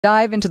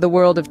Dive into the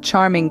world of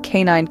charming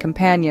canine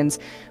companions,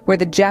 where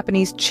the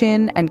Japanese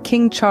Chin and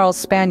King Charles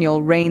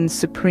Spaniel reign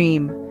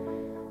supreme.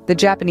 The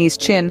Japanese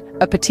Chin,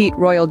 a petite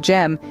royal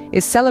gem,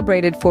 is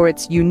celebrated for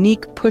its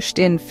unique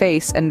pushed-in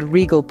face and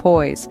regal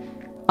poise.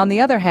 On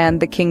the other hand,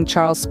 the King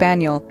Charles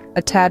Spaniel,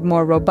 a tad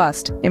more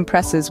robust,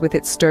 impresses with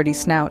its sturdy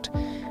snout.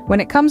 When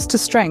it comes to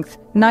strength,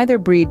 neither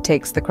breed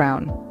takes the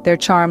crown. Their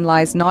charm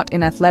lies not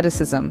in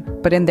athleticism,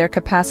 but in their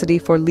capacity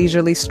for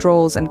leisurely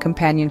strolls and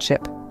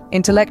companionship.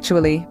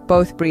 Intellectually,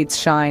 both breeds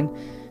shine.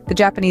 The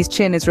Japanese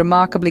Chin is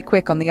remarkably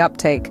quick on the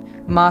uptake,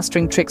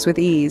 mastering tricks with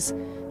ease.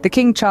 The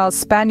King Charles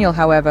Spaniel,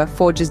 however,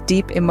 forges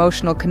deep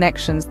emotional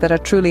connections that are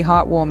truly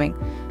heartwarming.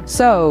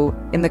 So,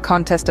 in the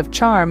contest of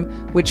charm,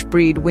 which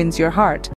breed wins your heart?